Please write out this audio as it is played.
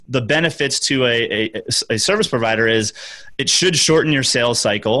the benefits to a service provider is it should shorten your sales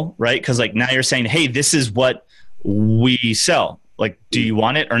cycle, right? Because like now you're saying, hey, this is what we sell. Like, do you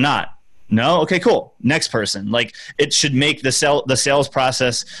want it or not? No? Okay, cool. Next person. Like, it should make the sales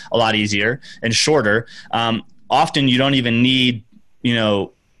process a lot easier and shorter. Often you don't even need,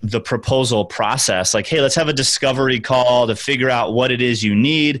 the proposal process. Like, hey, let's have a discovery call to figure out what it is you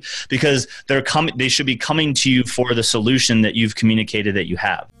need, because they should be coming to you for the solution that you've communicated that you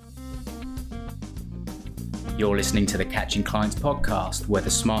have. You're listening to the Catching Clients podcast, where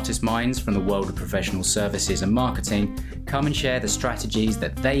the smartest minds from the world of professional services and marketing come and share the strategies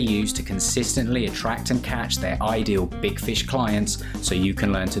that they use to consistently attract and catch their ideal big fish clients, so you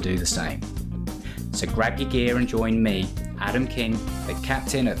can learn to do the same. So grab your gear and join me, Adam King, the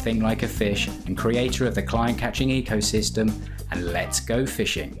captain at Think Like a Fish and creator of the client catching ecosystem, and let's go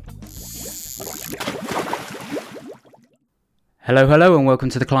fishing. Hello, and welcome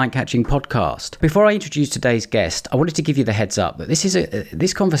to the Client Catching Podcast. Before I introduce today's guest, I wanted to give you the heads up that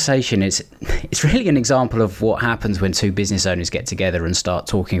this conversation is really an example of what happens when two business owners get together and start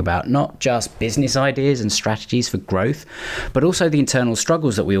talking about not just business ideas and strategies for growth, but also the internal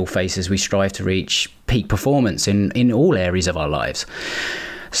struggles that we all face as we strive to reach peak performance in all areas of our lives.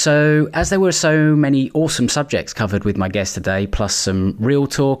 So, as there were so many awesome subjects covered with my guest today, plus some real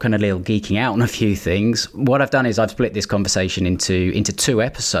talk and a little geeking out on a few things, what I've done is I've split this conversation into two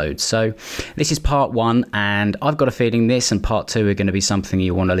episodes. So this is part one, and I've got a feeling this and part two are going to be something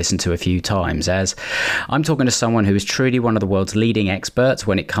you want to listen to a few times, as I'm talking to someone who is truly one of the world's leading experts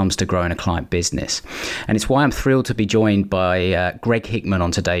when it comes to growing a client business. And it's why I'm thrilled to be joined by Greg Hickman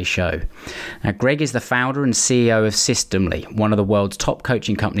on today's show. Now, Greg is the founder and CEO of Systemly, one of the world's top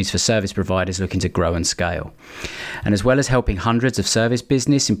coaching companies for service providers looking to grow and scale. And as well as helping hundreds of service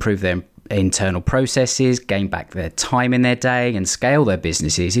business improve their internal processes, gain back their time in their day and scale their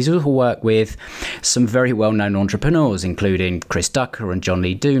businesses, he's also worked with some very well-known entrepreneurs, including Chris Ducker and John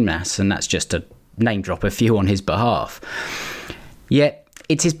Lee Dumas, and that's just to name drop a few on his behalf. Yet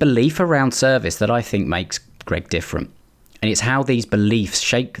it's his belief around service that I think makes Greg different. And it's how these beliefs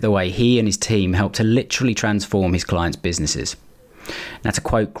shape the way he and his team help to literally transform his clients' businesses. Now, to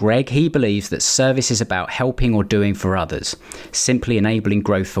quote Greg, he believes that service is about helping or doing for others, simply enabling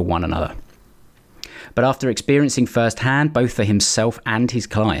growth for one another. But after experiencing firsthand, both for himself and his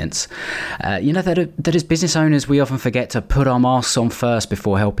clients, that as business owners, we often forget to put our masks on first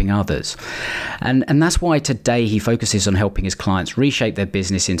before helping others. And that's why today he focuses on helping his clients reshape their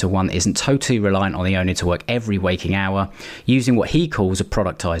business into one that isn't totally reliant on the owner to work every waking hour, using what he calls a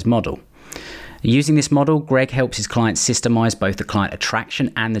productized model. Using this model, Greg helps his clients systemize both the client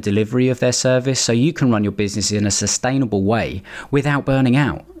attraction and the delivery of their service, so you can run your business in a sustainable way without burning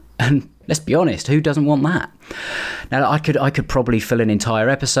out. And let's be honest, who doesn't want that? Now, I could probably fill an entire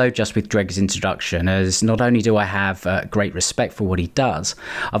episode just with Greg's introduction, as not only do I have great respect for what he does,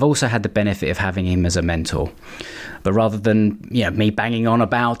 I've also had the benefit of having him as a mentor. But rather than me banging on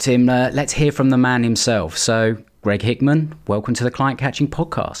about him, let's hear from the man himself. So, Greg Hickman, welcome to the Client Catching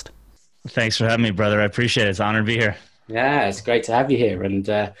Podcast. Thanks for having me, brother. I appreciate it. It's an honor to be here. Yeah, it's great to have you here. And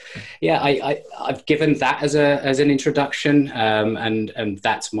I've given that as an introduction, and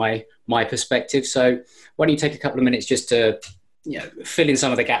that's my perspective. So why don't you take a couple of minutes just to fill in some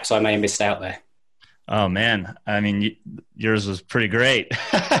of the gaps I may have missed out there? Oh man, I mean, yours was pretty great.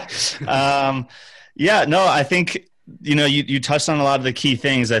 I think you touched on a lot of the key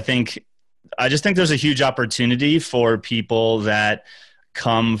things. I just think there's a huge opportunity for people that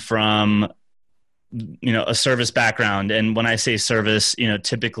come from a service background. And when I say service,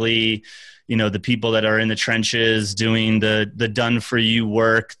 typically the people that are in the trenches doing the done for you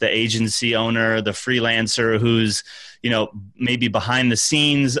work, the agency owner, the freelancer who's maybe behind the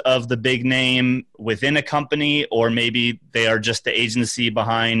scenes of the big name within a company, or maybe they are just the agency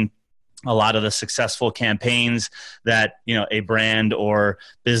behind a lot of the successful campaigns that a brand or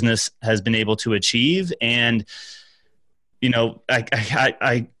business has been able to achieve. And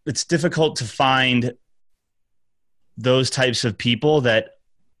it's difficult to find those types of people that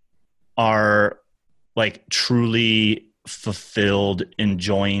are like truly fulfilled,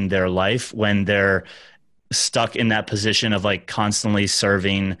 enjoying their life when they're stuck in that position of like constantly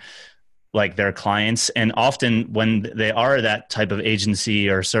serving like their clients. And often when they are that type of agency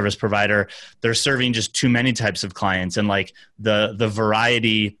or service provider, they're serving just too many types of clients, and like the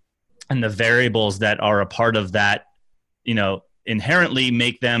variety and the variables that are a part of that inherently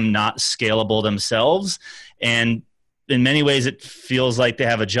make them not scalable themselves. And in many ways, it feels like they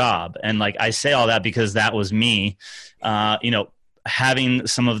have a job. And like, I say all that because that was me, having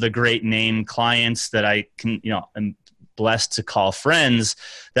some of the great name clients that I can, am blessed to call friends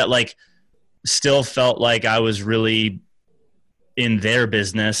that like still felt like I was really in their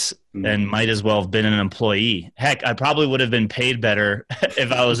business and might as well have been an employee. Heck, I probably would have been paid better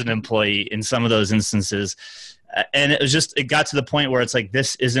if I was an employee in some of those instances. And it got to the point where it's like,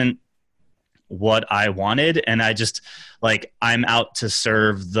 this isn't what I wanted. And I just like, I'm out to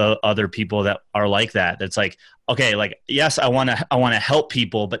serve the other people that are like that. It's like, okay, like, yes, I want to help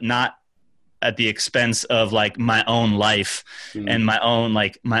people, but not at the expense of like my own life and my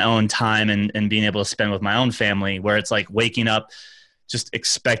own time and being able to spend with my own family, where it's like waking up just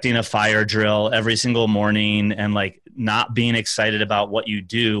expecting a fire drill every single morning and like not being excited about what you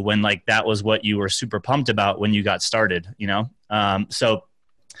do when like that was what you were super pumped about when you got started, you know? So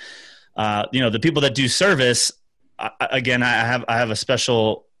the people that do service, again, I have a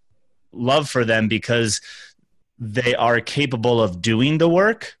special love for them because they are capable of doing the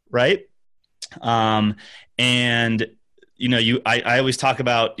work, right? And I always talk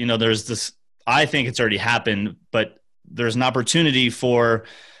about, there's this, I think it's already happened, but there's an opportunity for,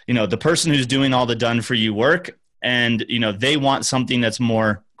 the person who's doing all the done for you work, and, they want something that's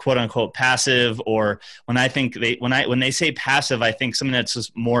more quote unquote passive, or when they say passive, I think something that's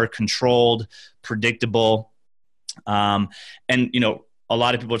just more controlled, predictable. And, a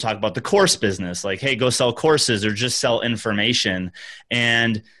lot of people talk about the course business, like, hey, go sell courses or just sell information.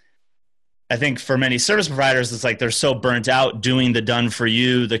 And I think for many service providers, it's like they're so burnt out doing the done for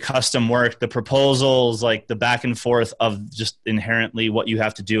you, the custom work, the proposals, like the back and forth of just inherently what you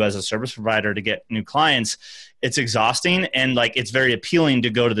have to do as a service provider to get new clients. It's exhausting, and like it's very appealing to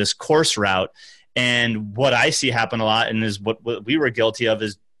go to this course route. And what I see happen a lot, and is what we were guilty of,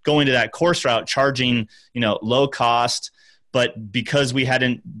 is going to that course route, charging, low cost, but because we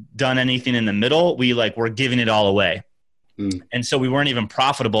hadn't done anything in the middle, we're giving it all away. And so we weren't even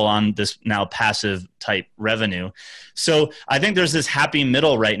profitable on this now passive type revenue. So I think there's this happy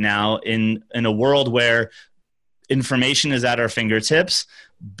middle right now in a world where information is at our fingertips,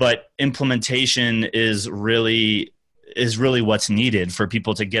 but implementation is really what's needed for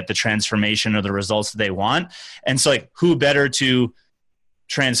people to get the transformation or the results that they want. And so like, who better to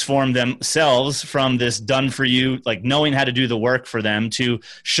transform themselves from this done for you, like knowing how to do the work for them, to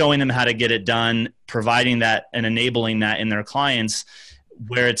showing them how to get it done, providing that and enabling that in their clients,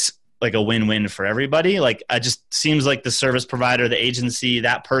 where it's like a win-win for everybody. Like, it just seems like the service provider, the agency,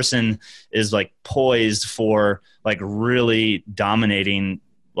 that person is like poised for like really dominating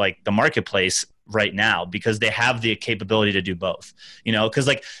like the marketplace right now, because they have the capability to do both, because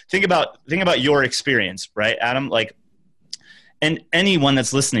like think about your experience, right, Adam? Like, and anyone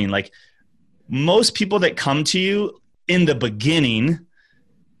that's listening, like most people that come to you in the beginning,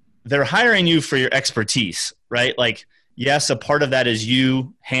 they're hiring you for your expertise, right? Like, yes, a part of that is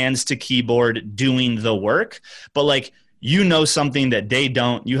you hands to keyboard doing the work, but like, something that they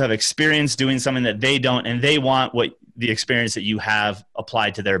don't, you have experience doing something that they don't, and they want the experience that you have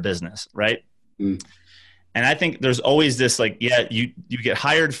applied to their business, right? And I think there's always this like, yeah, you get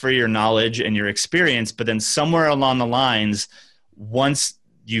hired for your knowledge and your experience, but then somewhere along the lines, once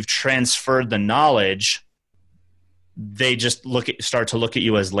you've transferred the knowledge, they just start to look at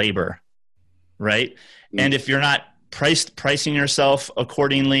you as labor, right? And if you're not pricing yourself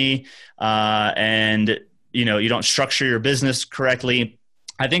accordingly, and you don't structure your business correctly,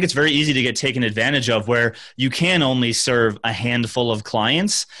 I think it's very easy to get taken advantage of, where you can only serve a handful of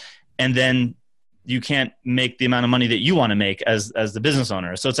clients, and then you can't make the amount of money that you want to make as the business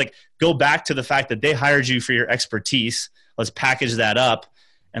owner. So it's like, go back to the fact that they hired you for your expertise. Let's package that up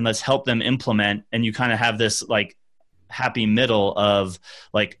and let's help them implement. And you kind of have this like happy middle of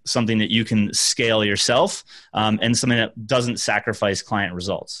like something that you can scale yourself, and something that doesn't sacrifice client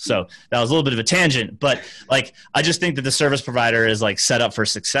results. So that was a little bit of a tangent, but like, I just think that the service provider is like set up for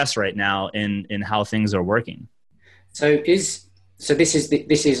success right now in how things are working. So this is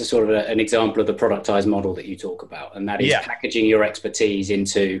a sort of an example of the productized model that you talk about, and that is packaging your expertise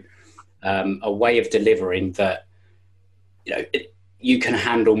into a way of delivering that you can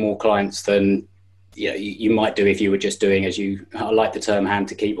handle more clients than you might do if you were just doing, I like the term hand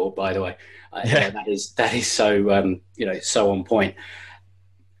to keyboard, by the way. That is so so on point.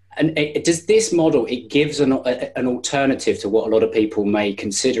 And does this model, it gives an alternative to what a lot of people may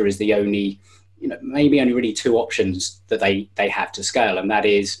consider as the only, maybe only really two options that they have to scale. And that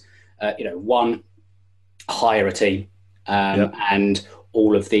is, one, hire a team, and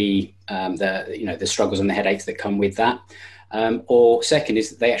all of the struggles and the headaches that come with that. Or second is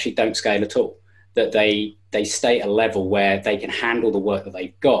that they actually don't scale at all, that they stay at a level where they can handle the work that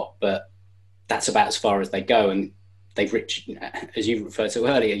they've got, but that's about as far as they go. And they've reached, as you referred to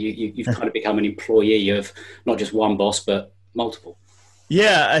earlier, you've kind of become an employee of not just one boss, but multiple.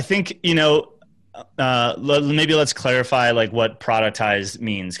 Yeah, I think, maybe let's clarify like what productized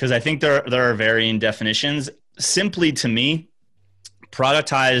means, because I think there are varying definitions. Simply to me,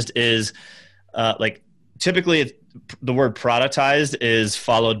 productized is typically the word productized is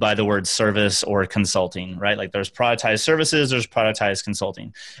followed by the word service or consulting, right? Like there's productized services, there's productized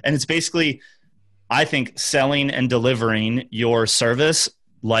consulting. And it's basically, I think, selling and delivering your service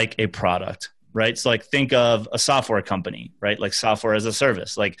like a product, right? So like think of a software company, right? Like software as a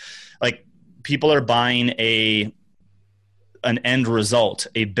service, like people are buying an end result,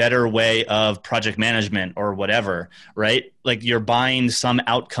 a better way of project management or whatever, right? Like you're buying some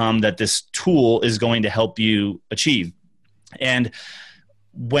outcome that this tool is going to help you achieve. And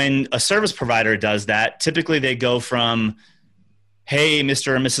when a service provider does that, typically they go from, hey,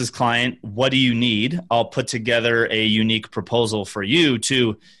 Mr. or Mrs. Client, what do you need? I'll put together a unique proposal for you,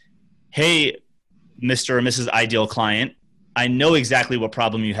 to, hey, Mr. or Mrs. Ideal Client, I know exactly what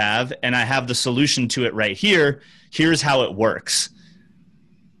problem you have, and I have the solution to it right here. Here's how it works.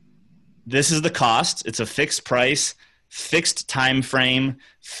 This is the cost. It's a fixed price, fixed time frame,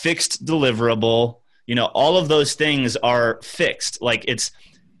 fixed deliverable. All of those things are fixed. Like it's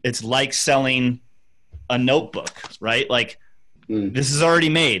like selling a notebook, right? Like this is already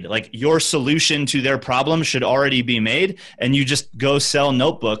made. Like your solution to their problem should already be made, and you just go sell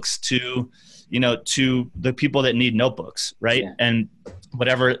notebooks to the people that need notebooks, right? Yeah. And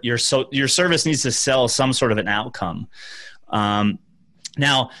whatever your service needs to sell some sort of an outcome. Now,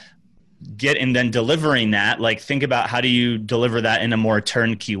 and then delivering that, like think about how do you deliver that in a more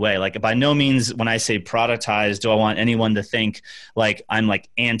turnkey way? Like by no means when I say productize, do I want anyone to think like I'm like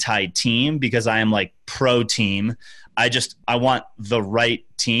anti-team, because I am like pro-team. I want the right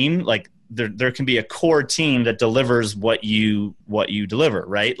team. Like there can be a core team that delivers what you deliver,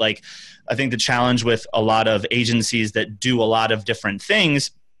 right? Like I think the challenge with a lot of agencies that do a lot of different things,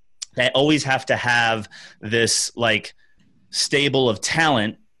 they always have to have this like stable of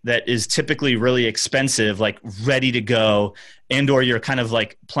talent that is typically really expensive, like ready to go. And, or you're kind of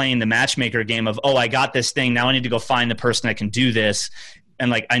like playing the matchmaker game of, oh, I got this thing. Now I need to go find the person that can do this.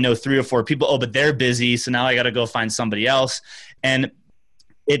 And like, I know 3 or 4 people, oh, but they're busy. So now I got to go find somebody else. And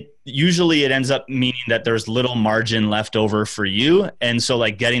it ends up meaning that there's little margin left over for you. And so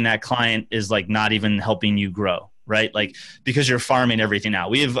like getting that client is like not even helping you grow, right? Like because you're farming everything out.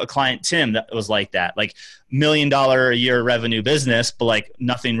 We have a client, Tim, that was like that, like $1 million a year revenue business, but like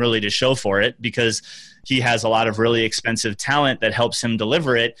nothing really to show for it, because he has a lot of really expensive talent that helps him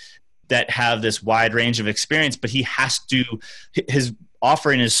deliver it, that have this wide range of experience, but his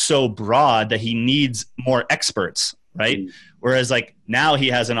offering is so broad that he needs more experts, right? Mm-hmm. Whereas like now he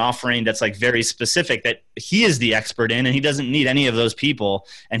has an offering that's like very specific that he is the expert in, and he doesn't need any of those people,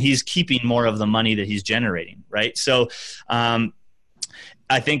 and he's keeping more of the money that he's generating, right? So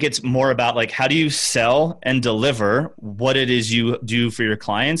I think it's more about like how do you sell and deliver what it is you do for your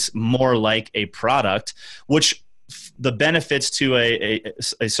clients more like a product, which the benefits to a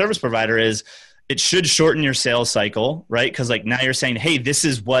service provider is it should shorten your sales cycle, right? Because like now you're saying, hey, this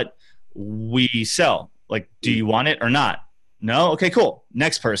is what we sell. Like, do you want it or not? No? Okay, cool.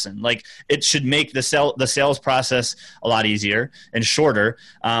 Next person. Like it should make the sales process a lot easier and shorter.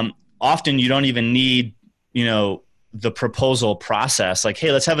 Often you don't even need, the proposal process. Like, hey,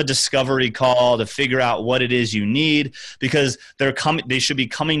 let's have a discovery call to figure out what it is you need, because they should be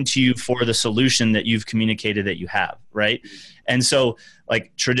coming to you for the solution that you've communicated that you have, right? And so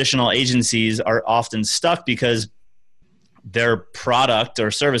like traditional agencies are often stuck because their product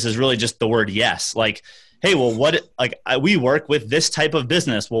or service is really just the word yes. Like, hey, well, we work with this type of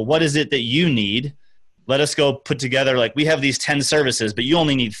business. Well, what is it that you need? Let us go put together, like we have these 10 services, but you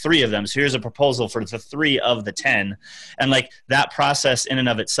only need 3 of them. So here's a proposal for the 3 of the 10. And like that process in and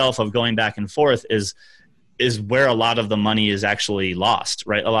of itself of going back and forth is where a lot of the money is actually lost,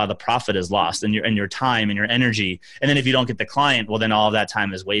 right? A lot of the profit is lost, and your time and your energy. And then if you don't get the client, well, then all of that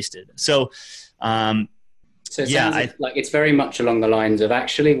time is wasted. So, it sounds like it's very much along the lines of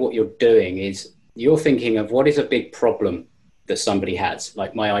actually what you're doing is you're thinking of what is a big problem that somebody has,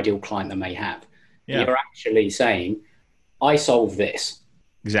 like my ideal client that may have. Yeah. You're actually saying, I solve this.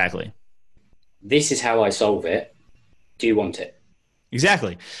 Exactly. This is how I solve it. Do you want it?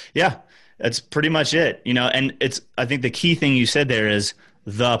 Exactly. Yeah, that's pretty much it. And I think the key thing you said there is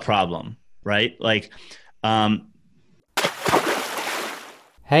the problem, right? Like,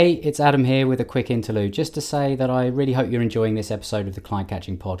 Hey, it's Adam here with a quick interlude just to say that I really hope you're enjoying this episode of the Client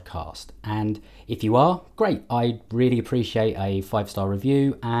Catching Podcast. And if you are, great. I really appreciate a 5-star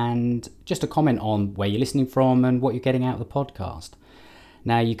review and just a comment on where you're listening from and what you're getting out of the podcast.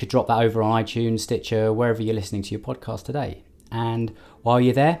 Now, you could drop that over on iTunes, Stitcher, wherever you're listening to your podcast today. And while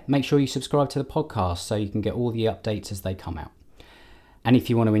you're there, make sure you subscribe to the podcast so you can get all the updates as they come out. And if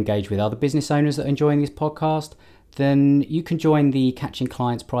you want to engage with other business owners that are enjoying this podcast, then you can join the Catching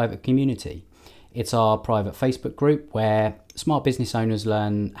Clients private community. It's our private Facebook group where smart business owners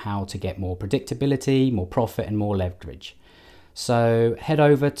learn how to get more predictability, more profit and more leverage. So head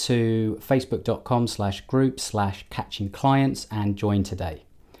over to facebook.com/group/catching-clients and join today.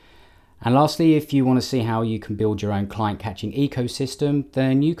 And lastly, if you want to see how you can build your own client catching ecosystem,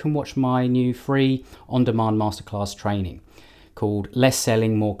 then you can watch my new free on-demand masterclass training called Less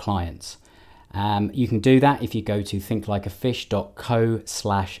Selling, More Clients. You can do that if you go to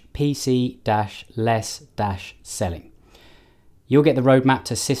thinklikeafish.co/pc-less-selling. You'll get the roadmap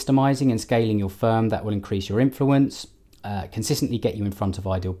to systemizing and scaling your firm that will increase your influence, consistently get you in front of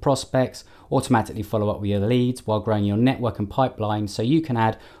ideal prospects, automatically follow up with your leads while growing your network and pipeline so you can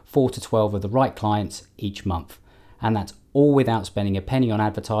add 4 to 12 of the right clients each month. And that's all without spending a penny on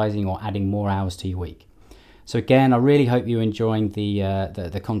advertising or adding more hours to your week. So again, I really hope you're enjoying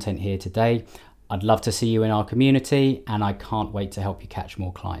the content here today. I'd love to see you in our community and I can't wait to help you catch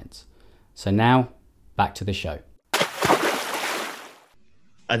more clients. So now, back to the show.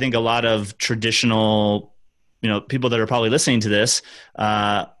 I think a lot of traditional, people that are probably listening to this,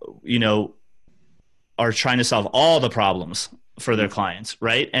 are trying to solve all the problems for their clients,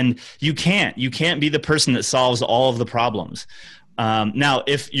 right? And you can't be the person that solves all of the problems. Now,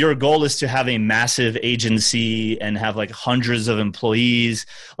 if your goal is to have a massive agency and have like hundreds of employees,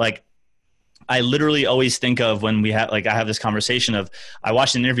 like I literally always think of when I have this conversation of, I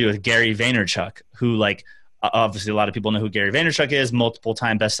watched an interview with Gary Vaynerchuk, who obviously a lot of people know who Gary Vaynerchuk is, multiple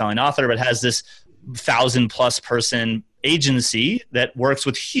time best-selling author, but has this 1,000+ person agency that works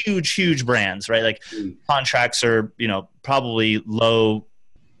with huge brands, right? Like contracts are, probably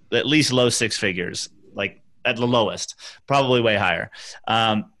at least low 6 figures, like at the lowest, probably way higher.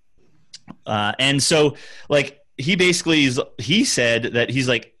 And so he said that he's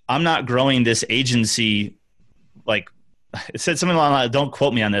like, I'm not growing this agency. Like it said something along, don't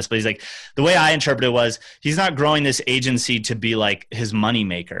quote me on this, but he's like, the way I interpreted it was he's not growing this agency to be like his money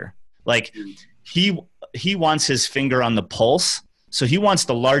maker. Like he wants his finger on the pulse. So he wants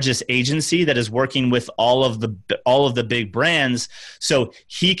the largest agency that is working with all of the big brands, so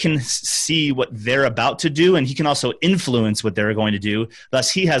he can see what they're about to do, and he can also influence what they're going to do. Thus,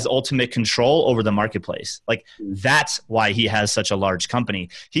 he has ultimate control over the marketplace. Like that's why he has such a large company.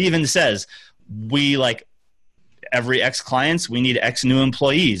 He even says, we like every X clients, we need X new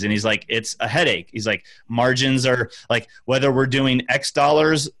employees, and he's like, it's a headache. He's like, margins are like whether we're doing X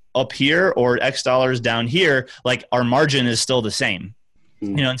dollars up here or X dollars down here, like our margin is still the same.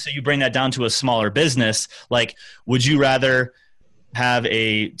 And so you bring that down to a smaller business. Like, would you rather have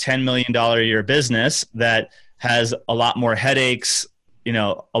a $10 million a year business that has a lot more headaches,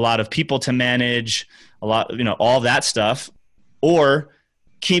 a lot of people to manage, a lot, all that stuff, or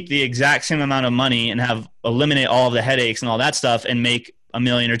keep the exact same amount of money and eliminate all of the headaches and all that stuff and make $1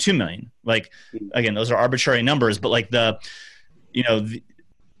 million or $2 million? Like, again, those are arbitrary numbers, but like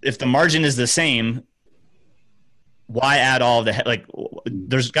if the margin is the same, why add all of the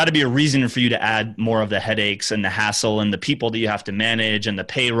there's got to be a reason for you to add more of the headaches and the hassle and the people that you have to manage and the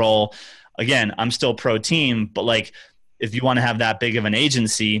payroll. Again, I'm still pro team, but like if you want to have that big of an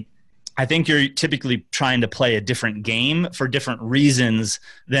agency, I think you're typically trying to play a different game for different reasons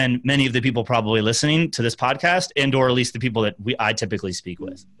than many of the people probably listening to this podcast, and or at least the people that I typically speak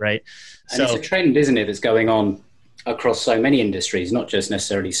with, right? And it's a trend, isn't it, that's going on across so many industries, not just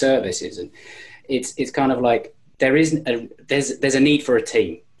necessarily services. And it's kind of like there's a need for a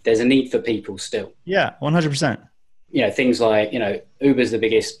team. There's a need for people still. Yeah, 100%. Things like, Uber's the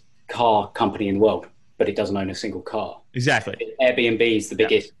biggest car company in the world, but it doesn't own a single car. Exactly. Airbnb is the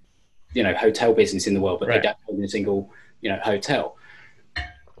biggest, hotel business in the world, but they don't own a single, hotel.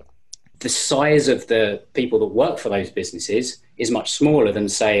 The size of the people that work for those businesses is much smaller than,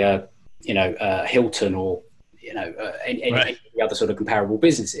 say, a Hilton or any other sort of comparable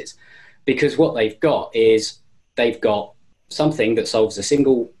businesses, because what they've got is they've got something that solves a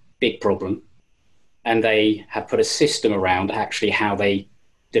single big problem, and they have put a system around actually how they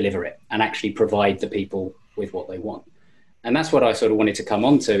deliver it and actually provide the people with what they want. And that's what I sort of wanted to come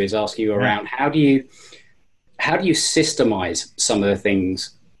on to, is ask you around how do you systemize some of the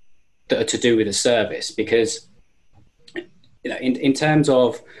things that are to do with a service? Because in terms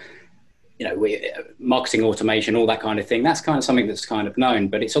of, marketing automation, all that kind of thing, that's kind of something that's kind of known,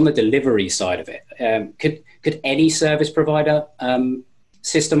 but it's on the delivery side of it. Could any service provider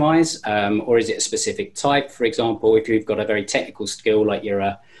systemize, or is it a specific type? For example, if you've got a very technical skill, like you're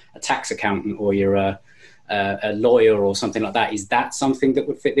a tax accountant or you're a lawyer or something like that, is that something that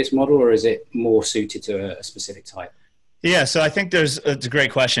would fit this model, or is it more suited to a specific type? Yeah, so I think it's a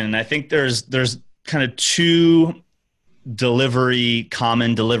great question. And I think there's kind of two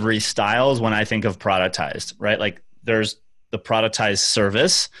common delivery styles when I think of productized, right? Like there's the productized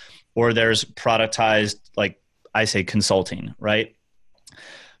service, or there's productized, like I say, consulting, right?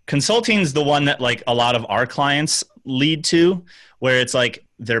 Consulting is the one that like a lot of our clients lead to, where it's like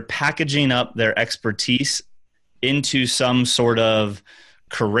they're packaging up their expertise into some sort of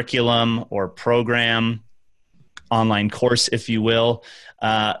curriculum or program, online course, if you will,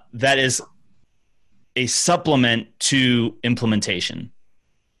 that is a supplement to implementation,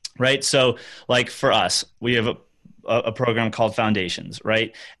 right? So like for us, we have a program called Foundations,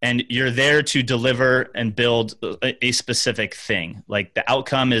 right? And you're there to deliver and build a specific thing. Like the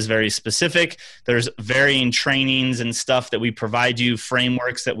outcome is very specific. There's varying trainings and stuff that we provide you,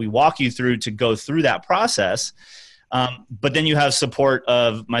 frameworks that we walk you through to go through that process. But then you have support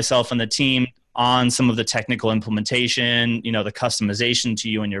of myself and the team on some of the technical implementation, the customization to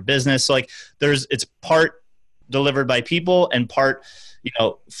you and your business. So like it's part delivered by people and part,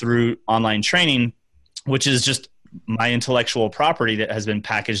 through online training, which is just my intellectual property that has been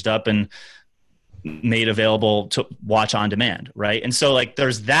packaged up and made available to watch on demand. Right. And so like,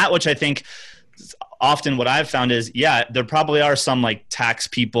 there's that, which I think often what I've found is, there probably are some like tax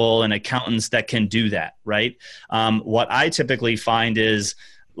people and accountants that can do that. Right. What I typically find is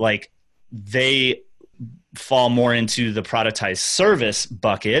like, they fall more into the productized service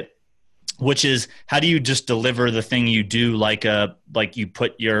bucket, which is how do you just deliver the thing you do, like you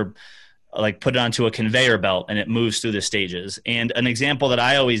put it onto a conveyor belt and it moves through the stages. And an example that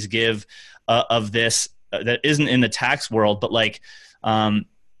I always give of this that isn't in the tax world, but like one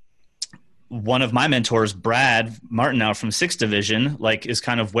of my mentors, Brad Martin, from 6th Division, like is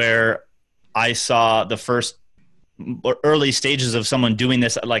kind of where I saw the first early stages of someone doing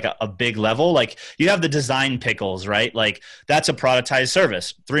this at like a big level. Like you have the design pickles, right? Like that's a productized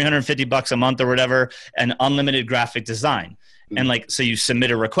service, $350 a month or whatever, and unlimited graphic design. Mm-hmm. And like, so you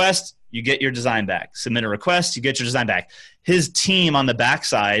submit a request, you get your design back. Submit a request, you get your design back. His team on the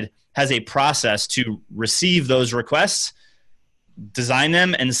backside has a process to receive those requests, design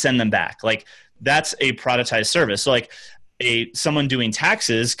them, and send them back. Like that's a productized service. So like someone doing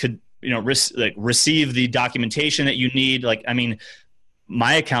taxes could receive the documentation that you need. Like, I mean,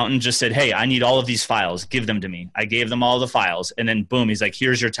 my accountant just said, hey, I need all of these files. Give them to me. I gave them all the files. And then boom, he's like,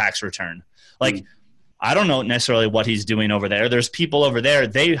 here's your tax return. Like, I don't know necessarily what he's doing over there. There's people over there,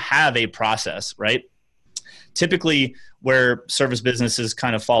 they have a process, right? Typically where service businesses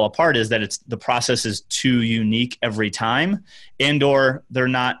kind of fall apart is that the process is too unique every time, and or they're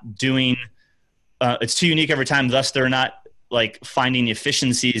not doing, it's too unique every time. Thus they're not like finding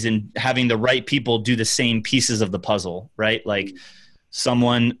efficiencies and having the right people do the same pieces of the puzzle, right? Like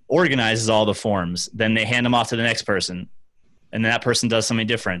someone organizes all the forms, then they hand them off to the next person, and that person does something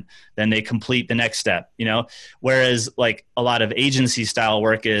different. Then they complete the next step, Whereas like a lot of agency style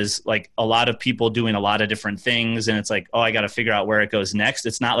work is like a lot of people doing a lot of different things. And it's like, oh, I got to figure out where it goes next.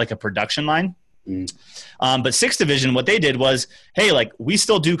 It's not like a production line. But 6th Division, what they did was, hey, like we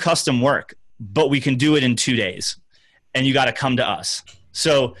still do custom work, but we can do it in 2 days. And you got to come to us.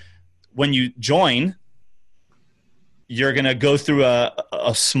 So when you join, you're going to go through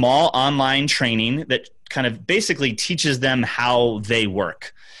a small online training that kind of basically teaches them how they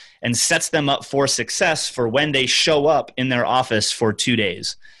work and sets them up for success for when they show up in their office for 2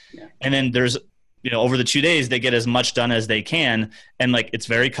 days. Yeah. And then there's, over the 2 days, they get as much done as they can. And like, it's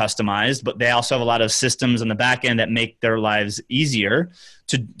very customized, but they also have a lot of systems on the back end that make their lives easier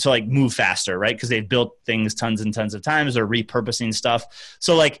to like move faster, right? Because they've built things tons and tons of times or repurposing stuff.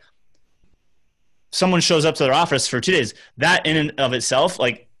 So like someone shows up to their office for 2 days, that in and of itself,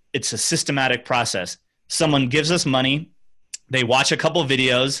 like it's a systematic process. Someone gives us money, they watch a couple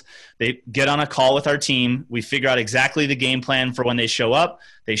videos, they get on a call with our team, we figure out exactly the game plan for when they show up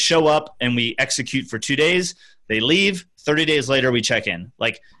and we execute for 2 days, they leave, 30 days later we check in.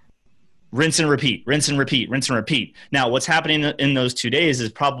 Like rinse and repeat, rinse and repeat, rinse and repeat. Now, what's happening in those 2 days is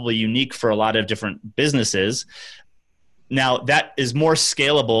probably unique for a lot of different businesses. Now, that is more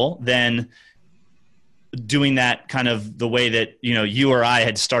scalable than doing that kind of the way that, you or I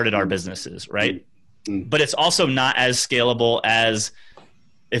had started our businesses, right? Mm-hmm. But it's also not as scalable as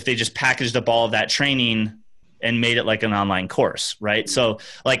if they just packaged up all of that training and made it like an online course, right? So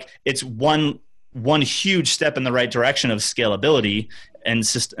like it's one huge step in the right direction of scalability and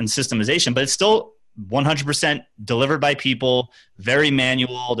systemization, but it's still 100% delivered by people, very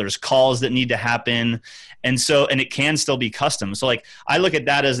manual. There's calls that need to happen. And it can still be custom. So like, I look at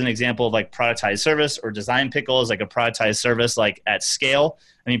that as an example of like productized service, or Design Pickle is like a productized service, like at scale.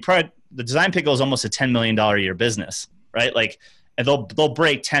 I mean, the Design Pickle is almost a $10 million a year business, right? Like, and they'll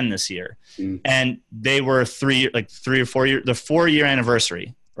break 10 this year. And they were 3 or 4 year, the 4-year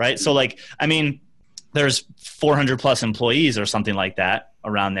anniversary, right? So like, I mean, there's 400 plus employees or something like that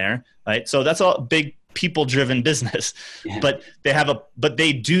around there, right? So that's a big people-driven business, but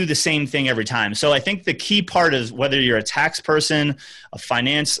they do the same thing every time. So I think the key part is, whether you're a tax person, a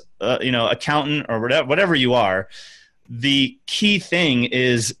finance, accountant, or whatever you are, the key thing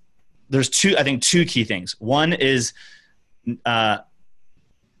is there's two key things. One is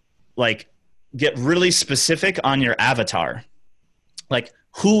like, get really specific on your avatar. Like,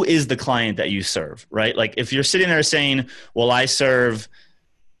 who is the client that you serve, right? Like, if you're sitting there saying, well, I serve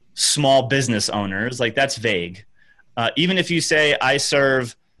small business owners, like, that's vague. Even if you say, I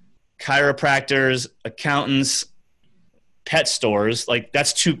serve chiropractors, accountants, pet stores, like,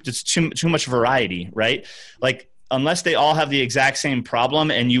 it's too much variety, right? Like, unless they all have the exact same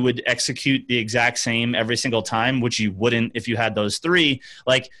problem and you would execute the exact same every single time, which you wouldn't if you had those 3,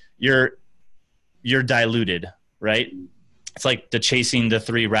 like, you're diluted, right? It's like the chasing the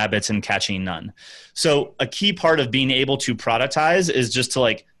 3 rabbits and catching none. So a key part of being able to productize is just to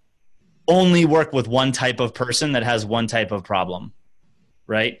like only work with one type of person that has one type of problem,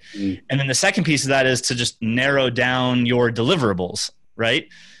 right? And then the second piece of that is to just narrow down your deliverables, right?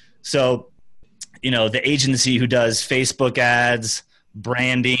 So, the agency who does Facebook ads,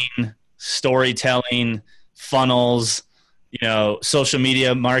 branding, storytelling, funnels, social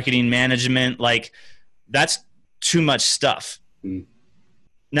media marketing management, like, that's too much stuff.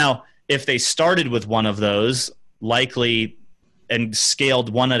 Now, if they started with one of those, likely, and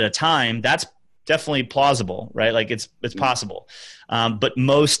scaled one at a time, that's definitely plausible, right? Like, it's possible. But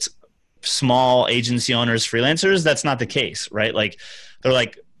most small agency owners, freelancers, that's not the case, right? Like, they're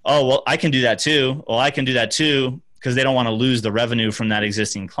like, oh, well, I can do that too. Well, I can do that too, because they don't want to lose the revenue from that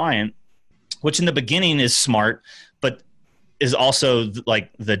existing client, which in the beginning is smart, but is also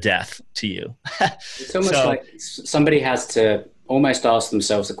like the death to you. It's almost like somebody has to almost ask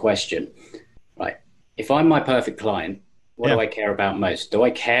themselves a question, right? If I'm my perfect client, what do I care about most? Do I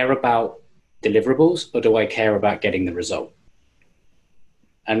care about deliverables, or do I care about getting the result?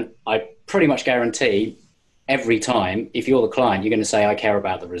 And I pretty much guarantee every time, if you're the client, you're going to say, I care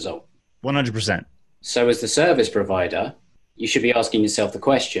about the result. 100%. So as the service provider, you should be asking yourself the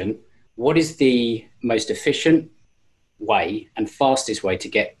question, what is the most efficient way and fastest way to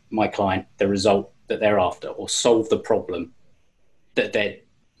get my client the result that they're after, or solve the problem that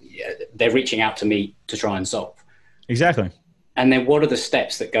they're reaching out to me to try and solve? Exactly. And then what are the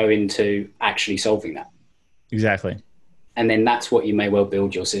steps that go into actually solving that? Exactly. And then that's what you may well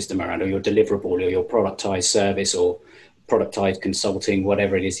build your system around, or your deliverable, or your productized service, or productized consulting,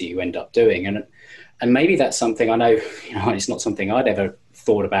 whatever it is that you end up doing. And maybe that's something, I know, it's not something I'd ever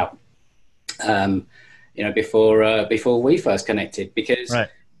thought about before we first connected, because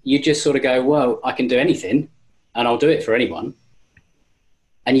you just sort of go, well, I can do anything and I'll do it for anyone.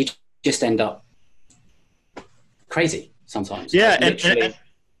 And you just end up crazy sometimes. Yeah.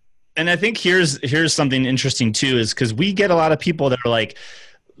 And I think here's something interesting too, is because we get a lot of people that are like,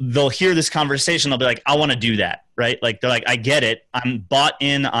 they'll hear this conversation, they'll be like, I want to do that, right? Like, they're like, I get it, I'm bought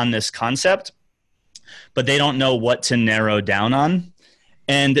in on this concept, but they don't know what to narrow down on.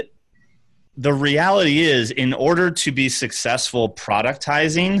 And the reality is, in order to be successful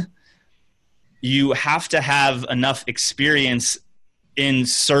productizing, you have to have enough experience in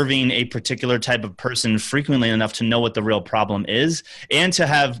serving a particular type of person frequently enough to know what the real problem is, and to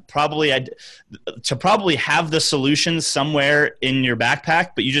have probably have the solution somewhere in your backpack,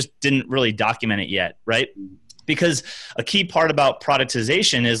 but you just didn't really document it yet, right? Because a key part about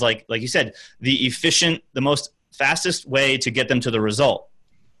productization is like you said, the most fastest way to get them to the result.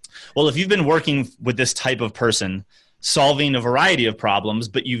 Well, if you've been working with this type of person, solving a variety of problems,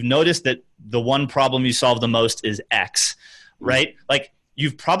 but you've noticed that the one problem you solve the most is X, right? Like,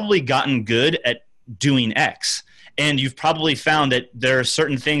 you've probably gotten good at doing X, and you've probably found that there are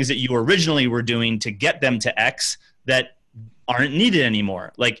certain things that you originally were doing to get them to X that aren't needed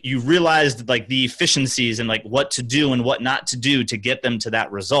anymore. Like, you realized like the efficiencies and like what to do and what not to do to get them to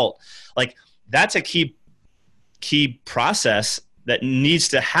that result. Like, that's a key process that needs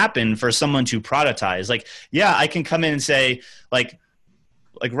to happen for someone to productize. Like, yeah, I can come in and say, like,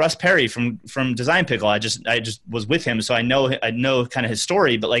 like Russ Perry from Design Pickle. I just was with him, so I know kind of his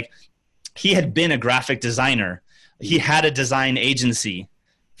story. But like, he had been a graphic designer. He had a design agency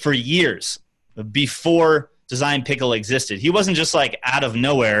for years before Design Pickle existed. He wasn't just like out of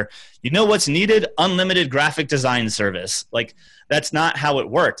nowhere. You know what's needed? Unlimited graphic design service. Like, that's not how it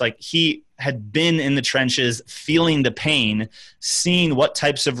worked. Like, he had been in the trenches, feeling the pain, seeing what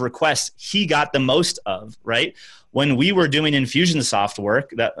types of requests he got the most of, right? When we were doing Infusionsoft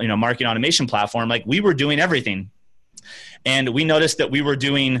work, that, you know, marketing automation platform, like, we were doing everything. And we noticed that we were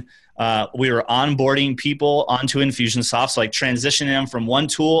onboarding people onto Infusionsoft, so like transitioning them from one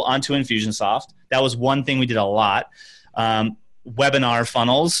tool onto Infusionsoft. That was one thing we did a lot. Webinar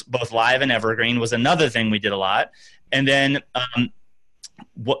funnels, both live and evergreen, was another thing we did a lot. And then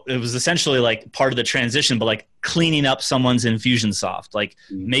it was essentially like part of the transition, but like cleaning up someone's Infusionsoft, like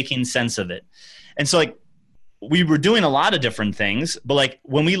making sense of it. And so like, we were doing a lot of different things, but like,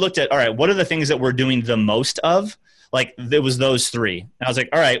 when we looked at, all right, what are the things that we're doing the most of? Like, there was those three. And I was like,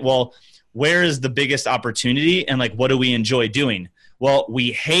 all right, well, where is the biggest opportunity? And like, what do we enjoy doing? Well,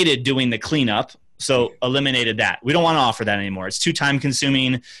 we hated doing the cleanup, so eliminated that. We don't want to offer that anymore. It's too time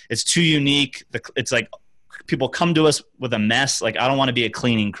consuming. It's too unique. It's like, people come to us with a mess. Like, I don't want to be a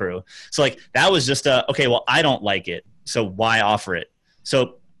cleaning crew. So like, that was just okay, well, I don't like it, so why offer it?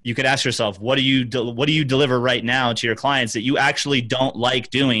 So you could ask yourself, what do you deliver right now to your clients that you actually don't like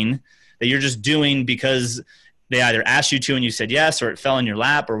doing, that you're just doing because they either asked you to and you said yes, or it fell in your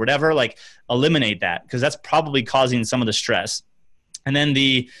lap or whatever? Like, eliminate that, because that's probably causing some of the stress. And then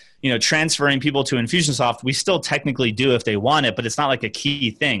transferring people to Infusionsoft, we still technically do if they want it, but it's not like a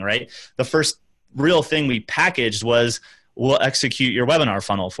key thing, right? The first real thing we packaged was, we'll execute your webinar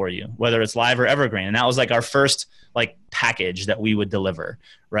funnel for you, whether it's live or evergreen. And that was like our first like package that we would deliver,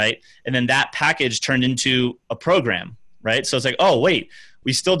 right? And then that package turned into a program, right? So it's like, oh wait,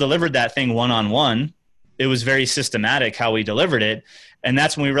 we still delivered that thing one-on-one. It was very systematic how we delivered it. And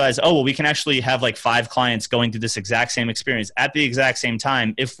that's when we realized, oh, well, we can actually have like 5 clients going through this exact same experience at the exact same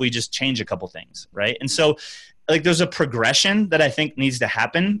time if we just change a couple things, right? And so like, there's a progression that I think needs to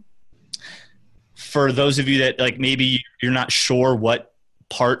happen for those of you that like, maybe you're not sure what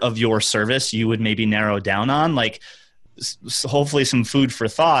part of your service you would maybe narrow down on. Like, hopefully some food for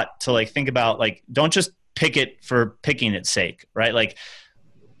thought to like think about, like, don't just pick it for picking its sake, right? Like,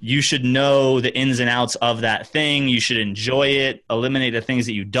 you should know the ins and outs of that thing. You should enjoy it, eliminate the things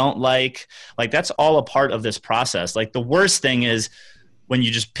that you don't like. Like, that's all a part of this process. Like, the worst thing is when you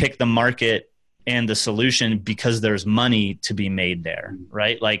just pick the market and the solution because there's money to be made there,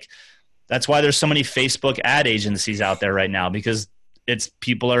 right? Like, that's why there's so many Facebook ad agencies out there right now, because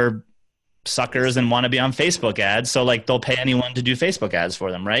people are suckers and want to be on Facebook ads. So like, they'll pay anyone to do Facebook ads for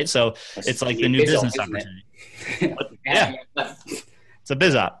them, right? So it's like the new business opportunity. Yeah. It's a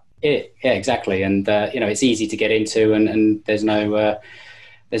biz op. Yeah, exactly. And, it's easy to get into, and there's no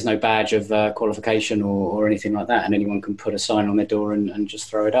badge of qualification or anything like that. And anyone can put a sign on their door and just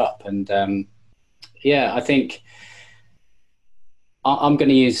throw it up. And I think I'm going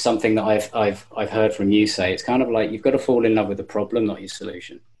to use something that I've heard from you say. It's kind of like, you've got to fall in love with the problem, not your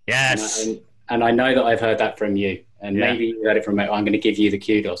solution. Yes. And I know that I've heard that from you, and maybe you heard it from me. I'm going to give you the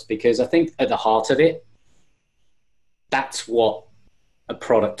kudos, because I think at the heart of it, that's what a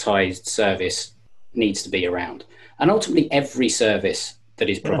productized service needs to be around. And ultimately every service that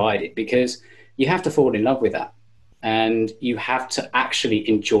is provided, because you have to fall in love with that, and you have to actually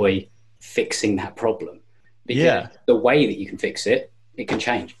enjoy fixing that problem, because the way that you can fix it can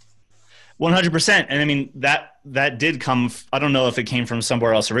change. 100%. And I mean, that did come, I don't know if it came from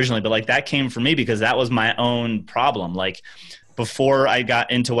somewhere else originally, but like, that came from me because that was my own problem. Like, before I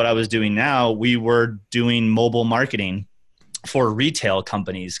got into what I was doing now, we were doing mobile marketing for retail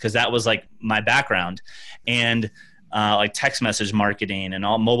companies, because that was like my background, and like text message marketing and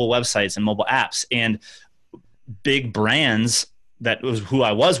all mobile websites and mobile apps, and big brands that was who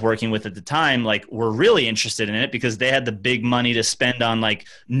I was working with at the time, like, were really interested in it because they had the big money to spend on like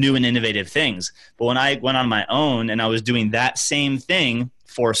new and innovative things. But when I went on my own and I was doing that same thing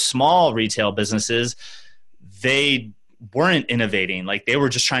for small retail businesses, they weren't innovating. Like, they were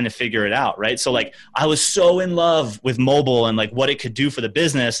just trying to figure it out, right? So like, I was so in love with mobile and like what it could do for the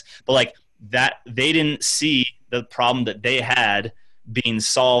business, but like, that they didn't see the problem that they had being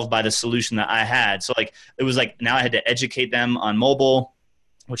solved by the solution that I had. So like, it was like, now I had to educate them on mobile,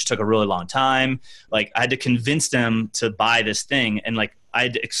 which took a really long time. Like, I had to convince them to buy this thing, and like, I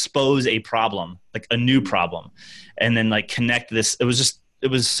had to expose a problem, like a new problem, and then like connect this. It was just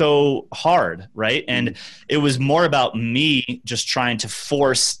so hard, right? And it was more about me just trying to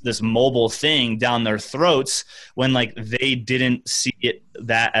force this mobile thing down their throats when like they didn't see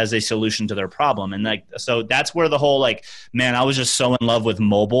that as a solution to their problem. And like, so that's where the whole like, man, I was just so in love with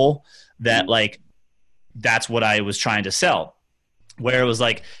mobile that like, that's what I was trying to sell. Where it was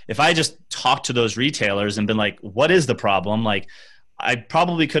like, if I just talked to those retailers and been like, what is the problem? Like, I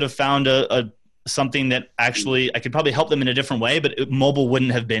probably could have found something that actually I could probably help them in a different way, but mobile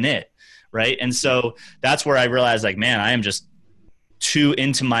wouldn't have been it. Right. And so that's where I realized like, man, I am just too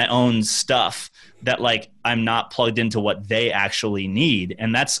into my own stuff that like, I'm not plugged into what they actually need.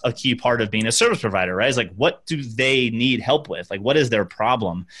 And that's a key part of being a service provider, right? It's like, what do they need help with? Like, what is their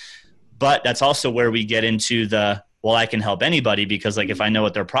problem? But that's also where we get into well, I can help anybody because like, if I know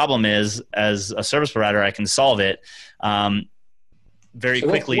what their problem is as a service provider, I can solve it. Very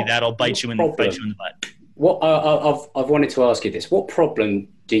quickly, that'll bite you in the butt. I've wanted to ask you this. What problem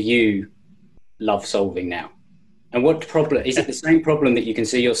do you love solving now? And what problem, is it the same problem that you can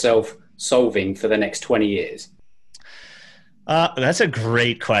see yourself solving for the next 20 years? That's a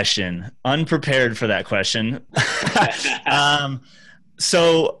great question. Unprepared for that question.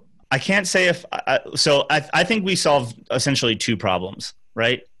 So I can't say I think we solve essentially two problems,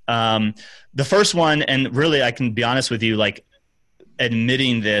 right? The first one, and really I can be honest with you, like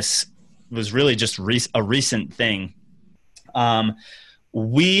admitting this was really just a recent thing.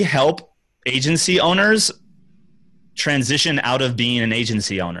 We help agency owners transition out of being an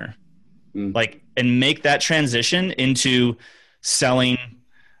agency owner, like, and make that transition into selling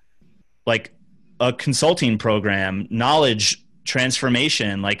like a consulting program, knowledge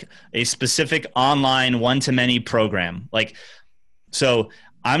transformation, like a specific online one-to-many program. Like, so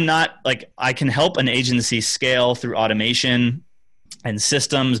I'm not like, I can help an agency scale through automation and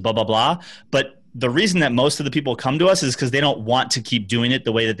systems, blah, blah, blah. But the reason that most of the people come to us is because they don't want to keep doing it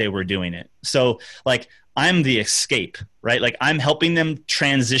the way that they were doing it. So like, I'm the escape, right? Like I'm helping them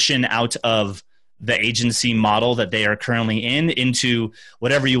transition out of the agency model that they are currently into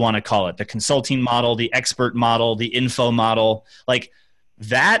whatever you want to call it, the consulting model, the expert model, the info model. Like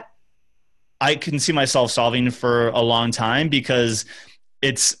that, I can see myself solving for a long time because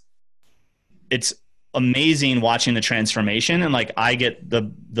it's amazing watching the transformation. And like, I get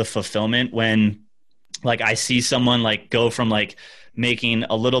the fulfillment when like I see someone like go from like making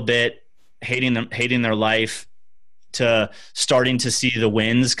a little bit, hating their life, to starting to see the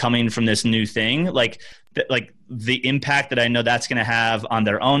wins coming from this new thing. Like the impact that I know that's going to have on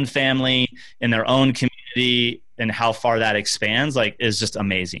their own family and their own community and how far that expands, like, is just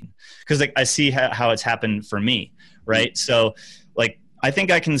amazing. Cause like I see how it's happened for me. Right. So like, I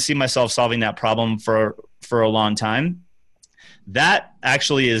think I can see myself solving that problem for a long time. That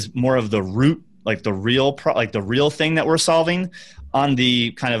actually is more of the root, like the real thing that we're solving. On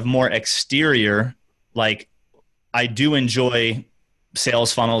the kind of more exterior, like I do enjoy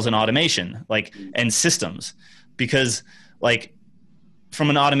sales funnels and automation, like, and systems, because like from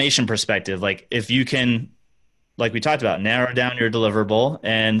an automation perspective, like if you can, like we talked about, narrow down your deliverable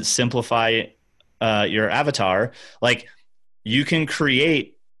and simplify your avatar, like you can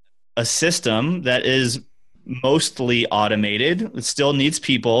create a system that is mostly automated. It still needs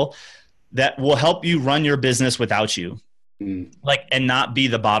people that will help you run your business without you, like, and not be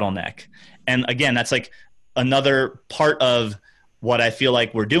the bottleneck. And again, that's like another part of what I feel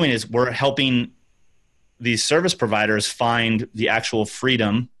like we're doing is we're helping these service providers find the actual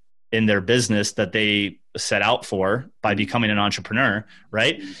freedom in their business that they set out for by becoming an entrepreneur,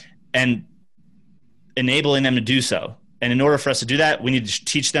 right? And enabling them to do so. And in order for us to do that, we need to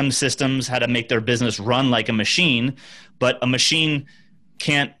teach them systems, how to make their business run like a machine, but a machine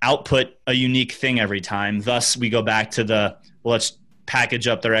can't output a unique thing every time. Thus, we go back to let's package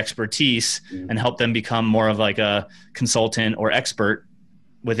up their expertise and help them become more of like a consultant or expert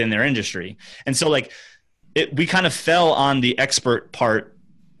within their industry. And so like we kind of fell on the expert part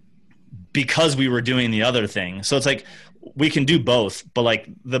because we were doing the other thing. So it's like we can do both, but like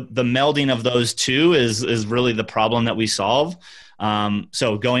the melding of those two is really the problem that we solve.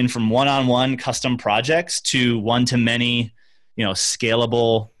 So going from one-on-one custom projects to one-to-many,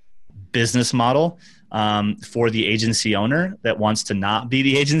 scalable business model for the agency owner that wants to not be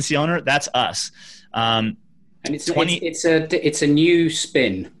the agency owner, that's us. And it's a new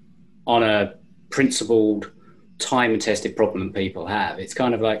spin on a principled, time-tested problem that people have. It's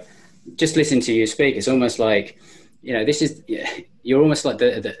kind of like, just listen to you speak. It's almost like, you're almost like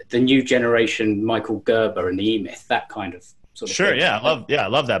the new generation Michael Gerber and the E-Myth, that kind of sort of Sure, thing. yeah, I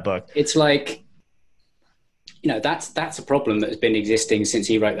love that book. It's like, that's a problem that has been existing since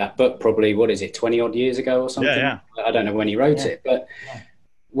he wrote that book, probably, 20 odd years ago or something? Yeah. I don't know when he wrote it, but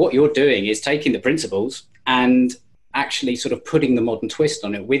what you're doing is taking the principles and actually sort of putting the modern twist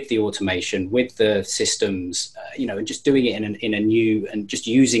on it with the automation, with the systems, and just doing it in a new, and just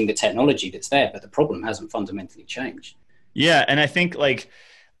using the technology that's there. But the problem hasn't fundamentally changed. Yeah. And I think like,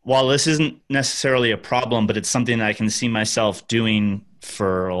 while this isn't necessarily a problem, but it's something that I can see myself doing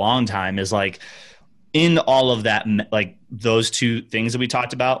for a long time, is like in all of that, like those two things that we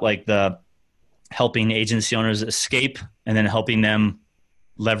talked about, like the helping agency owners escape and then helping them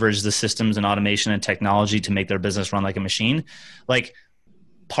leverage the systems and automation and technology to make their business run like a machine. Like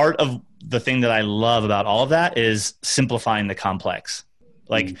part of the thing that I love about all of that is simplifying the complex.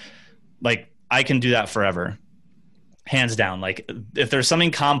 Like I can do that forever. Hands down. Like if there's something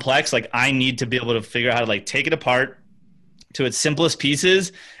complex, like I need to be able to figure out how to like take it apart to its simplest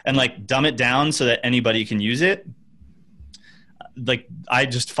pieces and like dumb it down so that anybody can use it. Like I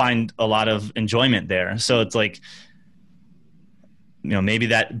just find a lot of enjoyment there. So it's like, maybe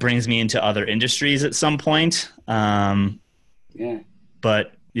that brings me into other industries at some point. But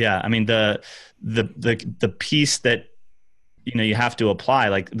yeah, I mean, the piece that, you have to apply,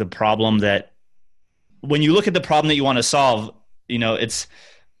 like the problem that, when you look at the problem that you want to solve, it's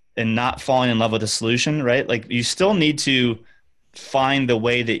and not falling in love with the solution, right? Like you still need to find the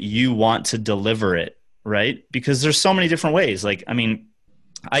way that you want to deliver it, right? Because there's so many different ways. Like, I mean,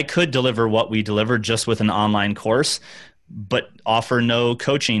 I could deliver what we deliver just with an online course, but offer no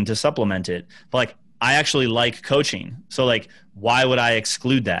coaching to supplement it. But like, I actually like coaching. So like, why would I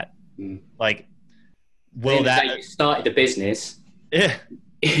exclude that? Like, will that... You started a business. Yeah.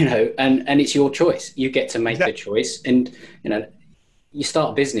 And it's your choice. You get to make the choice, and you start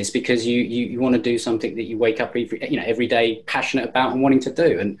a business because you want to do something that you wake up every day passionate about and wanting to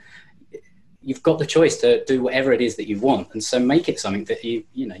do, and you've got the choice to do whatever it is that you want, and so make it something that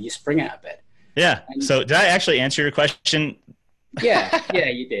you spring out of bed. Yeah. So did I actually answer your question? Yeah,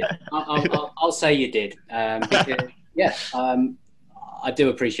 you did. I'll say you did. I do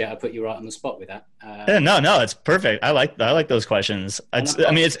appreciate I put you right on the spot with that. No, it's perfect. I like those questions.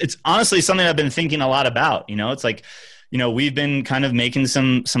 It's honestly something I've been thinking a lot about. It's like, we've been kind of making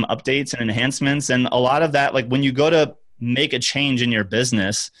some updates and enhancements, and a lot of that, like when you go to make a change in your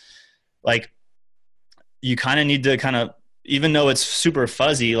business, like you kind of need to kind of, even though it's super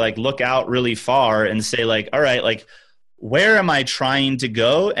fuzzy, like look out really far and say like, all right, like where am I trying to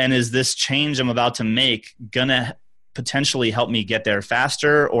go? And is this change I'm about to make gonna potentially help me get there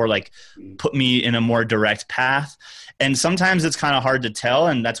faster, or like put me in a more direct path? And sometimes it's kind of hard to tell.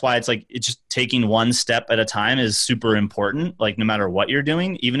 And that's why it's like, it's just taking one step at a time is super important. Like no matter what you're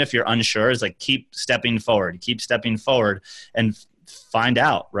doing, even if you're unsure, is like, keep stepping forward and find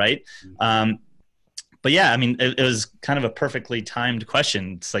out. Right. But yeah, I mean, it was kind of a perfectly timed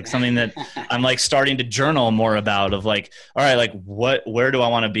question. It's like something that I'm like starting to journal more about, of like, all right, like where do I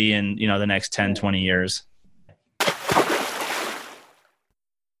want to be in, the next 10, 20 years?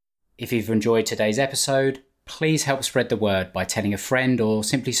 If you've enjoyed today's episode, please help spread the word by telling a friend or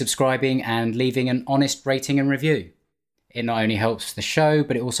simply subscribing and leaving an honest rating and review. It not only helps the show,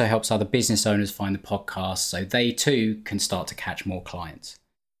 but it also helps other business owners find the podcast so they too can start to catch more clients.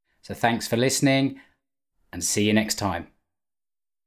 So thanks for listening, and see you next time.